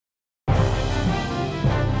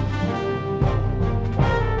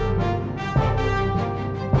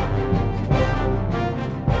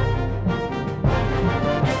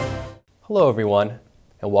Hello everyone,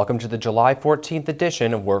 and welcome to the July 14th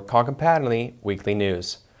edition of Work Compatibility Weekly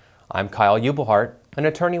News. I'm Kyle Ubelhart, an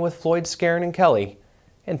attorney with Floyd, Skeren & Kelly,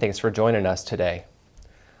 and thanks for joining us today.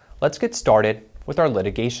 Let's get started with our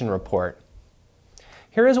litigation report.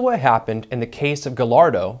 Here is what happened in the case of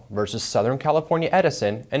Gallardo versus Southern California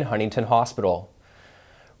Edison and Huntington Hospital.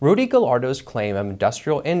 Rudy Gallardo's claim of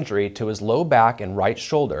industrial injury to his low back and right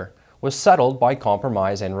shoulder was settled by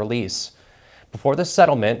compromise and release. Before the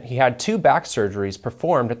settlement, he had 2 back surgeries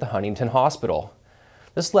performed at the Huntington Hospital.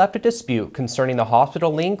 This left a dispute concerning the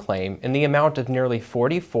hospital lien claim in the amount of nearly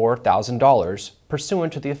 $44,000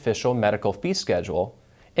 pursuant to the official medical fee schedule,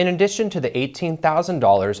 in addition to the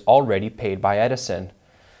 $18,000 already paid by Edison.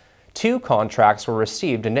 2 contracts were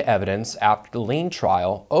received into evidence after the lien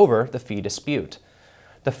trial over the fee dispute.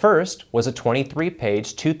 The first was a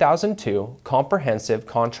 23-page 2002 Comprehensive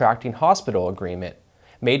Contracting Hospital Agreement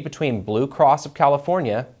made between Blue Cross of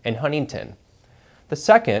California and Huntington. The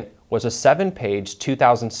second was a 7-page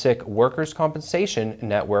 2006 Workers' Compensation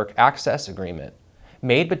Network Access Agreement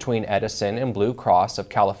made between Edison and Blue Cross of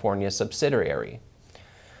California's subsidiary.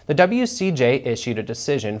 The WCJ issued a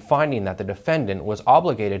decision finding that the defendant was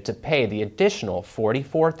obligated to pay the additional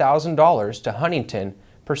 $44,000 to Huntington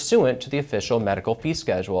pursuant to the official medical fee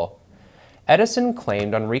schedule. Edison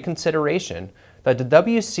claimed on reconsideration that the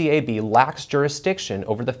WCAB lacks jurisdiction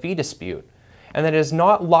over the fee dispute and that it is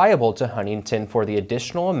not liable to Huntington for the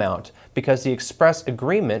additional amount because the express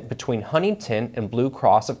agreement between Huntington and Blue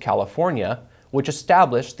Cross of California, which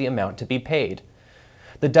established the amount to be paid.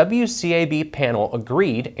 The WCAB panel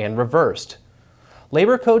agreed and reversed.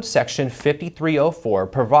 Labor Code Section 5304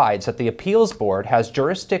 provides that the Appeals Board has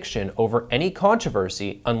jurisdiction over any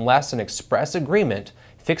controversy unless an express agreement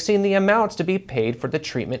fixing the amounts to be paid for the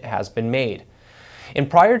treatment has been made. In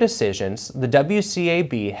prior decisions, the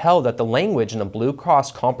WCAB held that the language in the Blue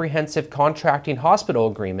Cross Comprehensive Contracting Hospital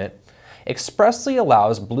Agreement expressly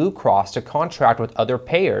allows Blue Cross to contract with other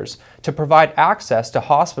payers to provide access to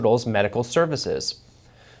hospitals' medical services.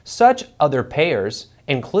 Such other payers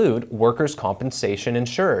include workers' compensation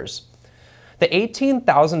insurers. The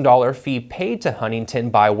 $18,000 fee paid to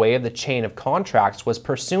Huntington by way of the chain of contracts was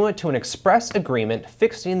pursuant to an express agreement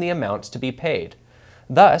fixing the amounts to be paid.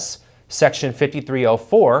 Thus, Section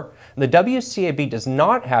 5304, the WCAB does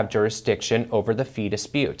not have jurisdiction over the fee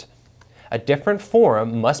dispute. A different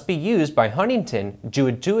forum must be used by Huntington to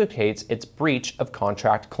adjudicate its breach of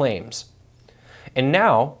contract claims. And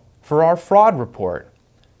now, for our fraud report.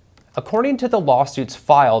 According to the lawsuits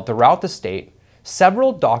filed throughout the state,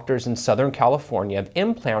 several doctors in Southern California have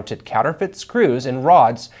implanted counterfeit screws and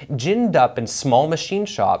rods ginned up in small machine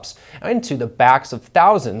shops into the backs of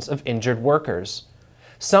thousands of injured workers.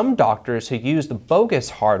 Some doctors who used the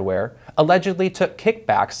bogus hardware allegedly took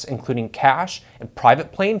kickbacks, including cash and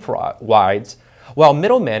private plane rides, while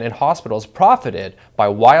middlemen and hospitals profited by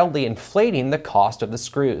wildly inflating the cost of the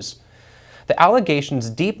screws. The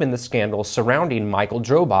allegations deepen the scandal surrounding Michael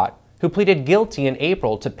Drobot, who pleaded guilty in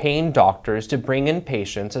April to paying doctors to bring in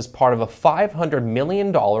patients as part of a $500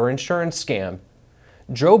 million insurance scam.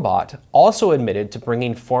 Drobot also admitted to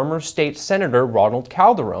bringing former state Senator Ronald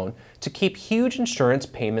Calderon to keep huge insurance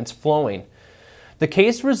payments flowing. The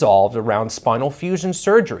case resolved around spinal fusion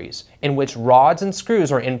surgeries, in which rods and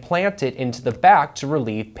screws are implanted into the back to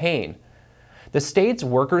relieve pain. The state's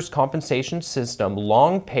workers' compensation system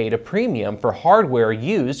long paid a premium for hardware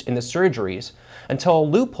used in the surgeries until a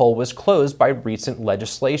loophole was closed by recent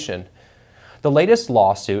legislation. The latest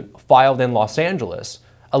lawsuit, filed in Los Angeles,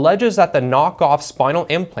 alleges that the knockoff spinal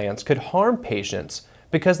implants could harm patients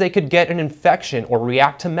because they could get an infection or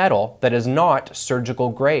react to metal that is not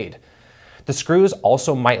surgical grade. The screws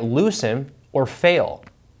also might loosen or fail.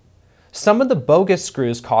 Some of the bogus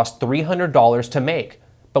screws cost $300 to make,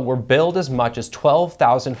 but were billed as much as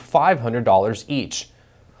 $12,500 each.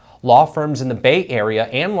 Law firms in the Bay Area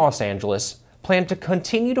and Los Angeles plan to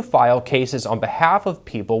continue to file cases on behalf of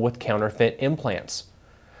people with counterfeit implants.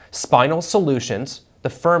 Spinal Solutions, the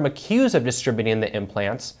firm accused of distributing the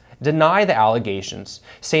implants, deny the allegations,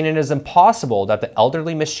 saying it is impossible that the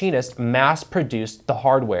elderly machinist mass-produced the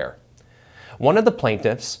hardware. One of the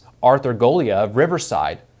plaintiffs, Arthur Golia of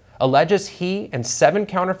Riverside, alleges he and 7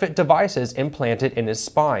 counterfeit devices implanted in his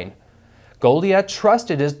spine. Golia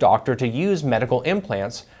trusted his doctor to use medical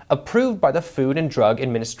implants approved by the Food and Drug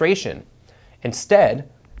Administration. Instead,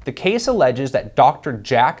 the case alleges that Dr.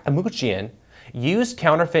 Jack Amuchian used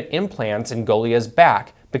counterfeit implants in Golia's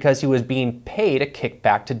back because he was being paid a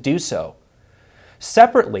kickback to do so.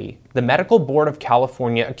 Separately, the Medical Board of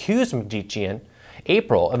California accused Amuchian,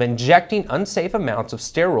 April, of injecting unsafe amounts of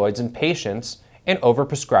steroids in patients and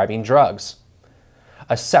overprescribing drugs.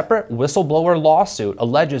 A separate whistleblower lawsuit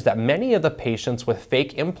alleges that many of the patients with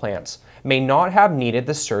fake implants may not have needed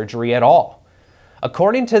the surgery at all.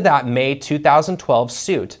 According to that May 2012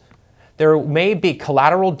 suit, there may be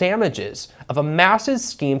collateral damages of a massive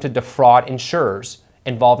scheme to defraud insurers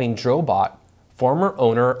involving Drobot, former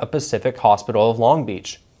owner of Pacific Hospital of Long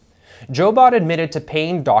Beach. Drobot admitted to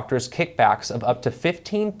paying doctors kickbacks of up to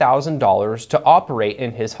 $15,000 to operate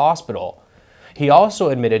in his hospital. He also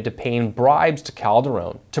admitted to paying bribes to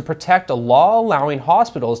Calderone to protect a law allowing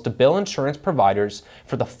hospitals to bill insurance providers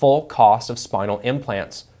for the full cost of spinal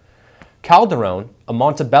implants. Calderone, a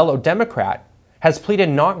Montebello Democrat, has pleaded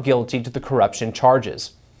not guilty to the corruption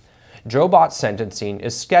charges. Drobot's sentencing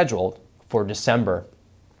is scheduled for December.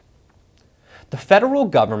 The federal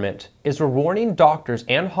government is rewarding doctors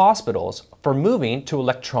and hospitals for moving to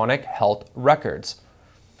electronic health records.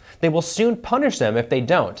 They will soon punish them if they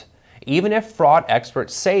don't, even if fraud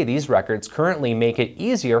experts say these records currently make it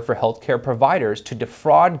easier for healthcare providers to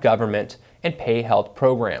defraud government and pay health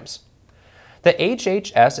programs. The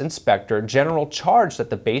HHS Inspector General charged that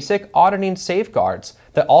the basic auditing safeguards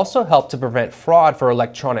that also help to prevent fraud for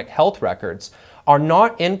electronic health records are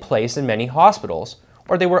not in place in many hospitals,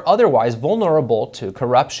 or they were otherwise vulnerable to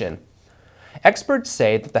corruption. Experts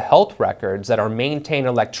say that the health records that are maintained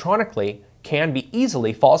electronically can be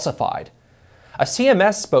easily falsified. A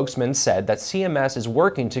CMS spokesman said that CMS is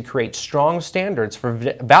working to create strong standards for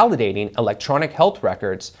validating electronic health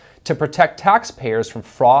records to protect taxpayers from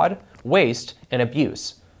fraud, waste, and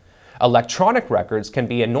abuse. Electronic records can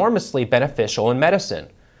be enormously beneficial in medicine.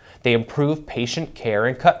 They improve patient care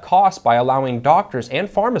and cut costs by allowing doctors and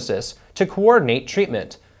pharmacists to coordinate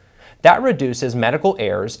treatment. That reduces medical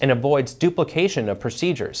errors and avoids duplication of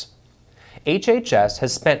procedures. HHS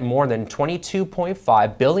has spent more than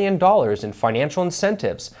 $22.5 billion in financial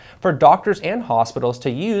incentives for doctors and hospitals to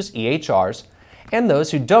use EHRs, and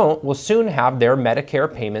those who don't will soon have their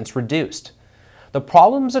Medicare payments reduced. The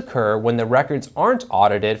problems occur when the records aren't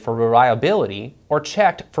audited for reliability or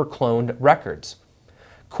checked for cloned records.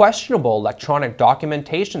 Questionable electronic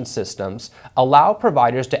documentation systems allow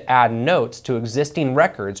providers to add notes to existing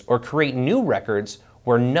records or create new records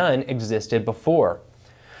where none existed before.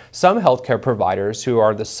 Some healthcare providers who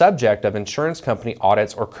are the subject of insurance company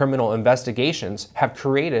audits or criminal investigations have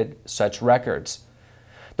created such records.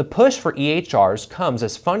 The push for EHRs comes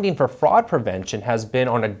as funding for fraud prevention has been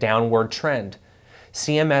on a downward trend.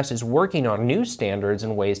 CMS is working on new standards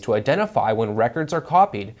and ways to identify when records are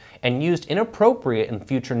copied and used inappropriate in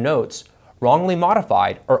future notes, wrongly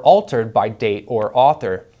modified, or altered by date or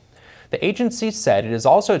author. The agency said it is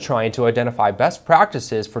also trying to identify best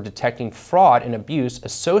practices for detecting fraud and abuse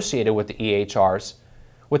associated with the EHRs,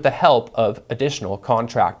 with the help of additional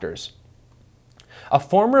contractors. A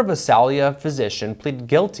former Visalia physician pleaded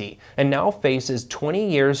guilty and now faces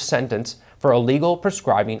 20 years sentence for illegal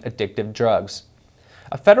prescribing addictive drugs.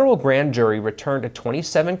 A federal grand jury returned a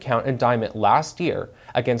 27-count indictment last year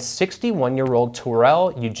against 61-year-old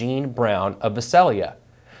Terrell Eugene Brown of Visalia,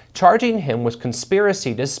 charging him with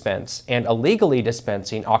conspiracy to dispense and illegally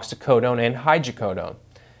dispensing oxycodone and hydrocodone,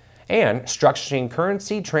 and structuring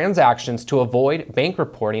currency transactions to avoid bank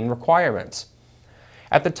reporting requirements.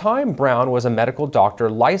 At the time Brown was a medical doctor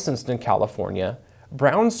licensed in California,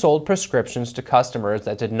 Brown sold prescriptions to customers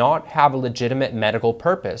that did not have a legitimate medical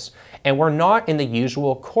purpose and were not in the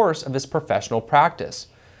usual course of his professional practice.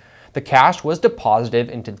 The cash was deposited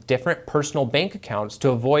into different personal bank accounts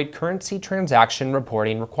to avoid currency transaction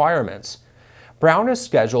reporting requirements. Brown is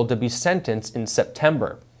scheduled to be sentenced in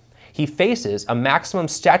September. He faces a maximum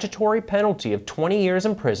statutory penalty of 20 years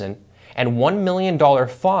in prison and $1 million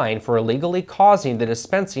fine for illegally causing the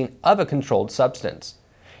dispensing of a controlled substance,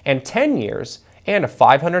 and 10 years and a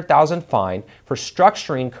 $500,000 fine for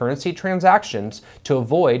structuring currency transactions to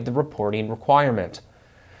avoid the reporting requirement.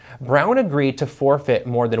 Brown agreed to forfeit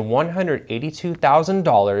more than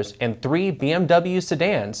 $182,000 and 3 BMW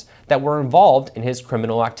sedans that were involved in his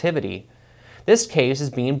criminal activity. This case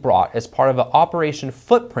is being brought as part of Operation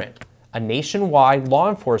Footprint, a nationwide law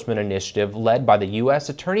enforcement initiative led by the U.S.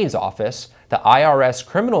 Attorney's Office, the IRS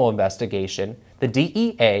Criminal Investigation, the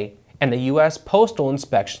DEA, and the U.S. Postal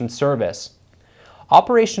Inspection Service.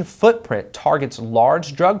 Operation Footprint targets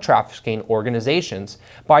large drug trafficking organizations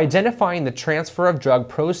by identifying the transfer of drug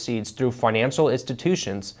proceeds through financial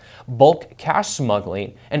institutions, bulk cash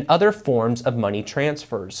smuggling, and other forms of money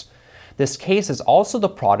transfers. This case is also the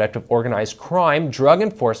product of Organized Crime Drug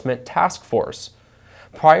Enforcement Task Force.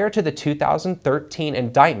 Prior to the 2013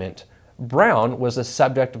 indictment, Brown was the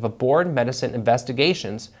subject of aborted medicine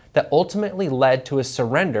investigations that ultimately led to his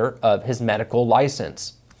surrender of his medical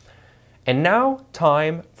license. And now,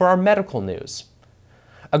 time for our medical news.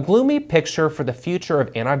 a gloomy picture for the future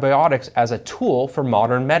of antibiotics as a tool for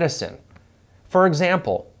modern medicine. For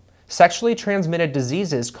example, sexually transmitted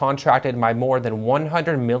diseases contracted by more than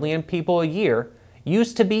 100 million people a year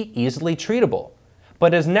used to be easily treatable,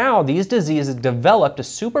 but as now these diseases developed to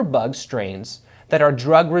superbug strains that are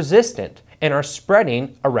drug resistant and are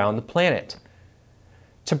spreading around the planet.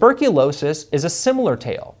 Tuberculosis is a similar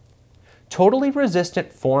tale. Totally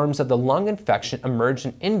resistant forms of the lung infection emerged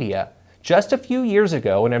in India just a few years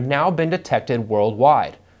ago and have now been detected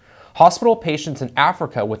worldwide. Hospital patients in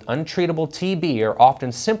Africa with untreatable TB are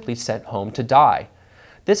often simply sent home to die.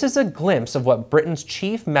 This is a glimpse of what Britain's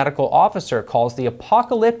chief medical officer calls the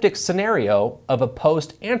apocalyptic scenario of a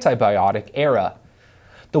post-antibiotic era.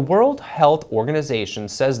 The World Health Organization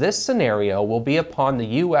says this scenario will be upon the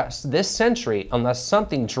U.S. this century unless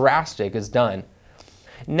something drastic is done.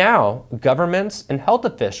 Now, governments and health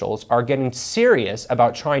officials are getting serious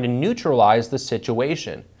about trying to neutralize the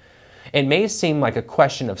situation. It may seem like a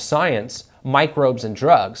question of science, microbes, and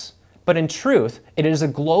drugs, but in truth, it is a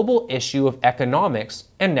global issue of economics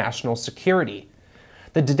and national security.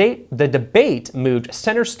 The debate moved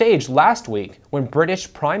center stage last week when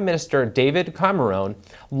British Prime Minister David Cameron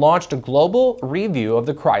launched a global review of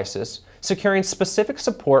the crisis, securing specific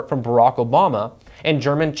support from Barack Obama and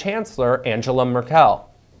German Chancellor Angela Merkel.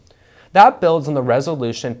 That builds on the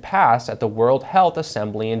resolution passed at the World Health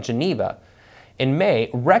Assembly in Geneva in May,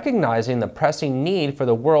 recognizing the pressing need for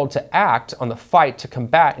the world to act on the fight to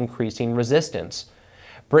combat increasing resistance.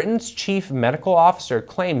 Britain's chief medical officer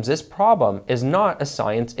claims this problem is not a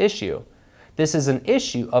science issue. This is an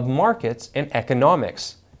issue of markets and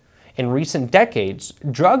economics. In recent decades,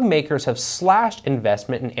 drug makers have slashed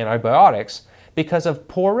investment in antibiotics because of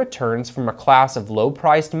poor returns from a class of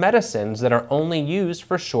low-priced medicines that are only used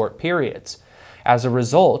for short periods. As a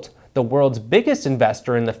result, the world's biggest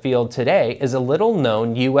investor in the field today is a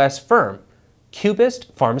little-known U.S. firm,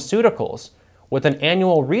 Cubist Pharmaceuticals, with an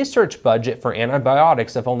annual research budget for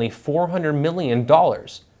antibiotics of only $400 million.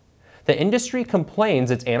 The industry complains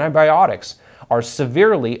its antibiotics are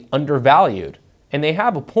severely undervalued, and they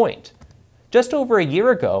have a point. Just over a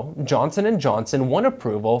year ago, Johnson & Johnson won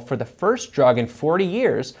approval for the first drug in 40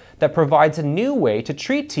 years that provides a new way to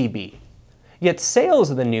treat TB. Yet sales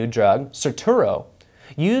of the new drug, Certuro,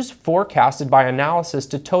 used forecasted by analysis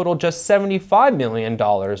to total just $75 million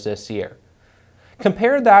this year.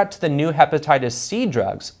 Compare that to the new hepatitis C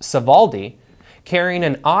drugs, Sovaldi, carrying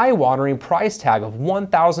an eye-watering price tag of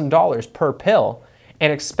 $1,000 per pill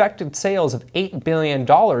and expected sales of $8 billion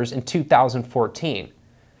in 2014.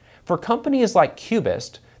 For companies like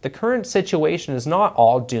Cubist, the current situation is not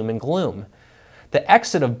all doom and gloom. The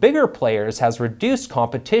exit of bigger players has reduced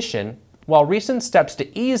competition, while recent steps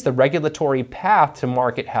to ease the regulatory path to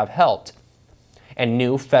market have helped. And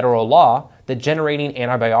new federal law, the Generating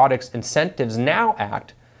Antibiotics Incentives Now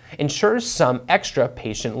Act, ensures some extra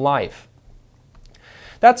patient life.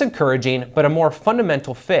 That's encouraging, but a more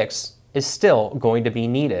fundamental fix is still going to be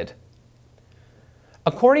needed.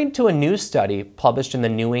 According to a new study published in the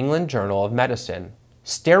New England Journal of Medicine,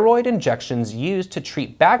 steroid injections used to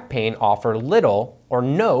treat back pain offer little or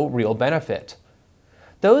no real benefit.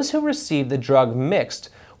 Those who receive the drug mixed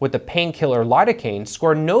with the painkiller lidocaine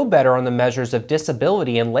score no better on the measures of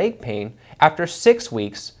disability and leg pain after 6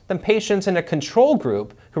 weeks than patients in a control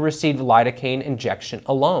group who received lidocaine injection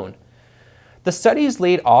alone. The study's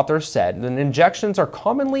lead author said that injections are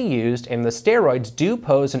commonly used and the steroids do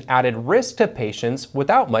pose an added risk to patients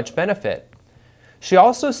without much benefit. She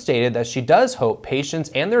also stated that she does hope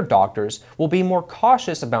patients and their doctors will be more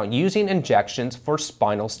cautious about using injections for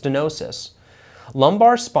spinal stenosis.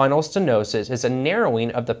 Lumbar spinal stenosis is a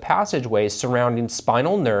narrowing of the passageways surrounding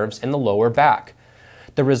spinal nerves in the lower back.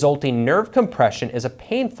 The resulting nerve compression is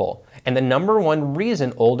painful and the number one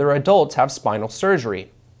reason older adults have spinal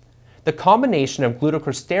surgery. The combination of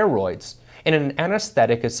glucocorticosteroids and an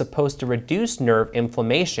anesthetic is supposed to reduce nerve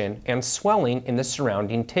inflammation and swelling in the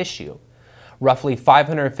surrounding tissue. Roughly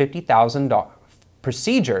 550,000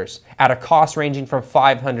 procedures at a cost ranging from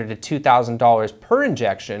 $500 to $2,000 per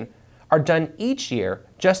injection are done each year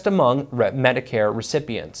just among Medicare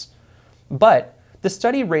recipients. But the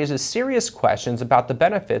study raises serious questions about the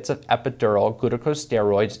benefits of epidural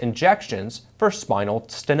glucocorticosteroids injections for spinal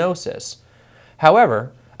stenosis.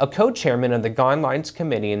 However, a co-chairman of the Guidelines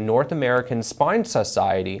Committee in North American Spine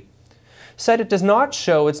Society said it does not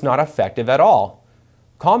show it's not effective at all.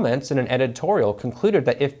 Comments in an editorial concluded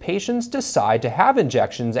that if patients decide to have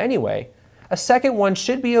injections anyway, a second one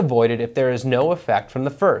should be avoided if there is no effect from the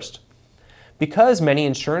first. Because many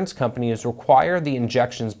insurance companies require the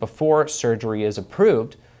injections before surgery is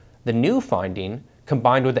approved, the new finding,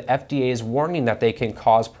 combined with the FDA's warning that they can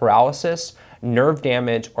cause paralysis, nerve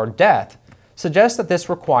damage, or death, suggests that this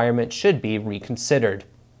requirement should be reconsidered.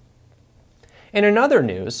 In other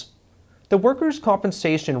news, the Workers'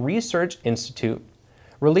 Compensation Research Institute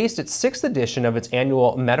released its 6th edition of its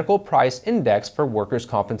annual Medical Price Index for workers'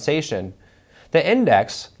 compensation. The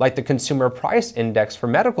index, like the Consumer Price Index for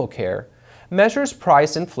medical care, measures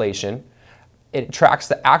price inflation. It tracks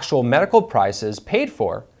the actual medical prices paid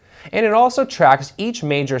for, and it also tracks each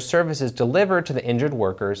major services delivered to the injured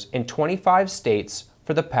workers in 25 states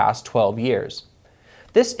for the past 12 years.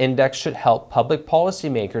 This index should help public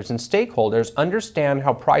policymakers and stakeholders understand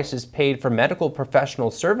how prices paid for medical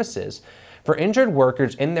professional services for injured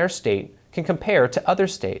workers in their state can compare to other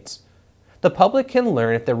states. The public can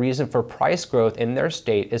learn if the reason for price growth in their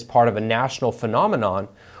state is part of a national phenomenon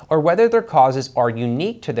or whether their causes are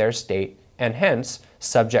unique to their state and hence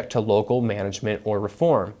subject to local management or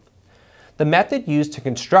reform. The method used to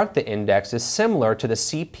construct the index is similar to the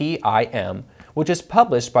CPIM, which is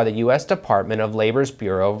published by the U.S. Department of Labor's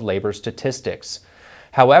Bureau of Labor Statistics.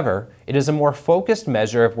 However, it is a more focused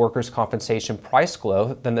measure of workers' compensation price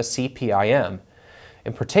growth than the CPIM.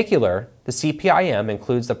 In particular, the CPIM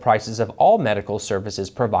includes the prices of all medical services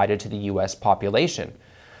provided to the U.S. population.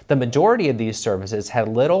 The majority of these services had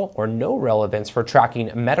little or no relevance for tracking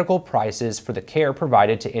medical prices for the care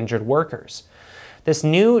provided to injured workers. This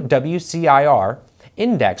new WCIR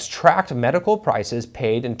index tracked medical prices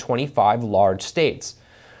paid in 25 large states.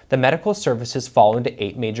 The medical services fall into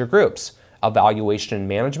 8 major groups: evaluation and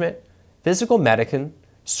management, physical medicine,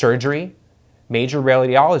 surgery, major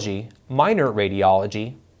radiology, minor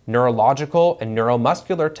radiology, neurological and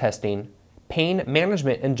neuromuscular testing, pain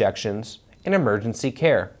management injections, and emergency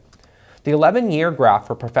care. The 11-year graph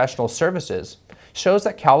for professional services shows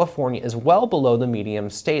that California is well below the median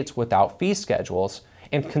of states without fee schedules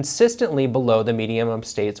and consistently below the median of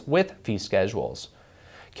states with fee schedules.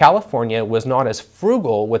 California was not as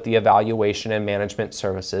frugal with the evaluation and management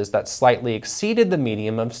services that slightly exceeded the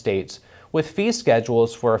median of states with fee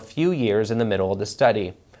schedules for a few years in the middle of the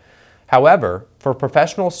study. However, for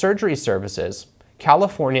professional surgery services,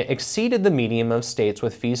 California exceeded the median of states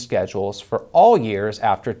with fee schedules for all years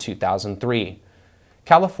after 2003.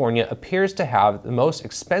 California appears to have the most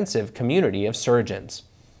expensive community of surgeons.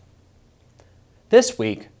 This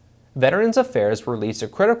week, Veterans Affairs released a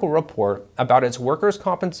critical report about its workers'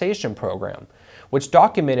 compensation program, which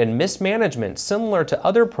documented mismanagement similar to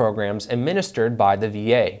other programs administered by the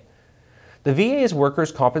VA. The VA's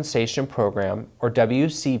Workers' Compensation Program, or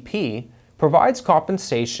WCP, provides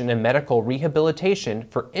compensation and medical rehabilitation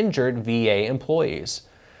for injured VA employees.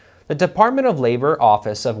 The Department of Labor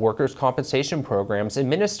Office of Workers' Compensation Programs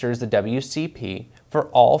administers the WCP for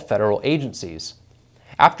all federal agencies.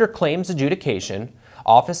 After claims adjudication,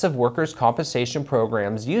 Office of Workers' Compensation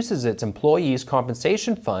Programs uses its Employees'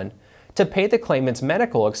 Compensation Fund to pay the claimant's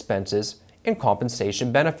medical expenses and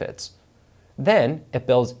compensation benefits. Then, it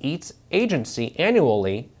bills each agency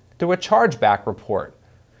annually through a chargeback report.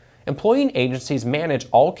 Employing agencies manage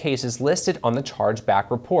all cases listed on the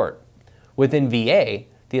chargeback report. Within VA,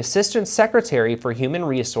 the Assistant Secretary for Human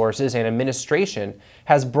Resources and Administration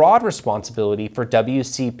has broad responsibility for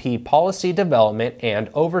WCP policy development and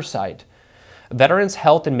oversight. Veterans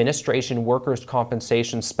Health Administration Workers'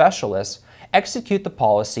 Compensation Specialists execute the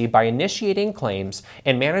policy by initiating claims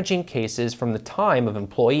and managing cases from the time of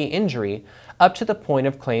employee injury up to the point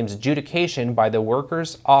of claims adjudication by the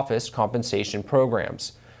Workers' Office Compensation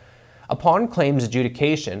Programs. Upon claims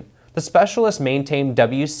adjudication, the specialists maintain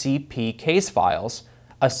WCP case files,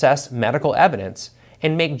 assess medical evidence,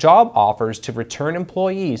 and make job offers to return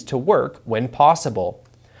employees to work when possible.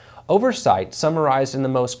 Oversight, summarized in the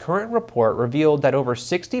most current report, revealed that over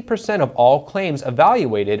 60% of all claims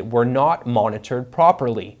evaluated were not monitored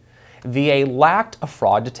properly. VA lacked a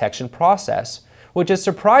fraud detection process, which is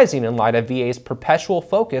surprising in light of VA's perpetual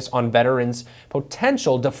focus on veterans'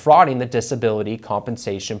 potential defrauding the disability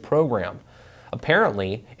compensation program.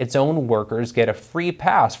 Apparently, its own workers get a free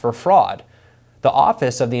pass for fraud. The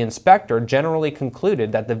Office of the Inspector generally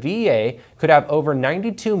concluded that the VA could have over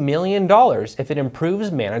 $92 million if it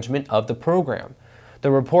improves management of the program. The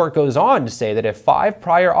report goes on to say that if 5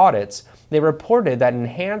 prior audits, they reported that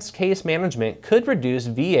enhanced case management could reduce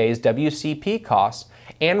VA's WCP costs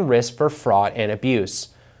and risk for fraud and abuse.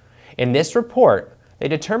 In this report, they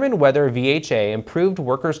determined whether VHA improved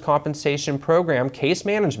workers' compensation program case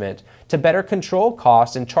management to better control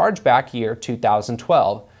costs in chargeback year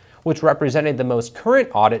 2012, which represented the most current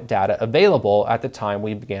audit data available at the time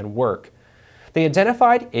we began work. They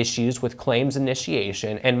identified issues with claims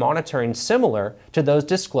initiation and monitoring similar to those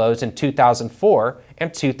disclosed in 2004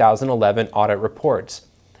 and 2011 audit reports.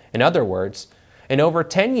 In other words, in over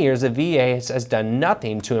 10 years, the VA has done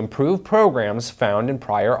nothing to improve programs found in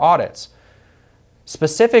prior audits.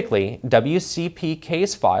 Specifically, WCP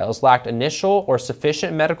case files lacked initial or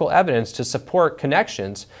sufficient medical evidence to support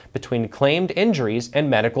connections between claimed injuries and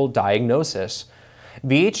medical diagnosis.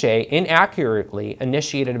 VHA inaccurately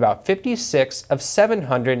initiated about 56 of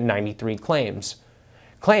 793 claims.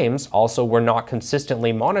 Claims also were not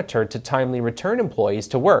consistently monitored to timely return employees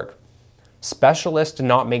to work. Specialists did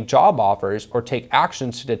not make job offers or take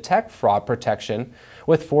actions to detect fraud protection,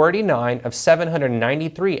 with 49 of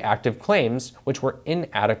 793 active claims which were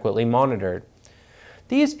inadequately monitored.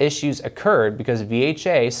 These issues occurred because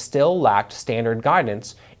VHA still lacked standard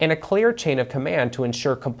guidance and a clear chain of command to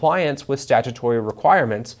ensure compliance with statutory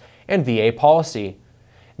requirements and VA policy.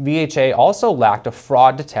 VHA also lacked a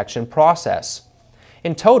fraud detection process.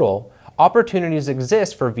 In total, opportunities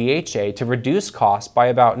exist for VHA to reduce costs by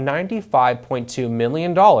about $95.2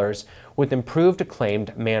 million with improved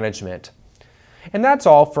claimed management. And that's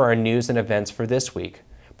all for our news and events for this week.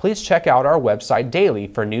 Please check out our website daily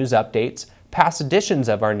for news updates, past editions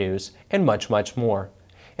of our news, and much, much more.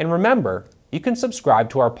 And remember, you can subscribe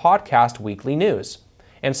to our podcast Weekly News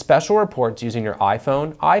and special reports using your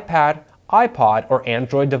iPhone, iPad, iPod, or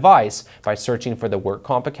Android device by searching for the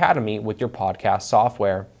WorkComp Academy with your podcast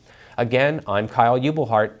software. Again, I'm Kyle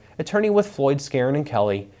Ubelhart, attorney with Floyd, Skeren &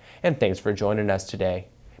 Kelly, and thanks for joining us today.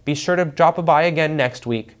 Be sure to drop by again next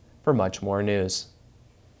week for much more news.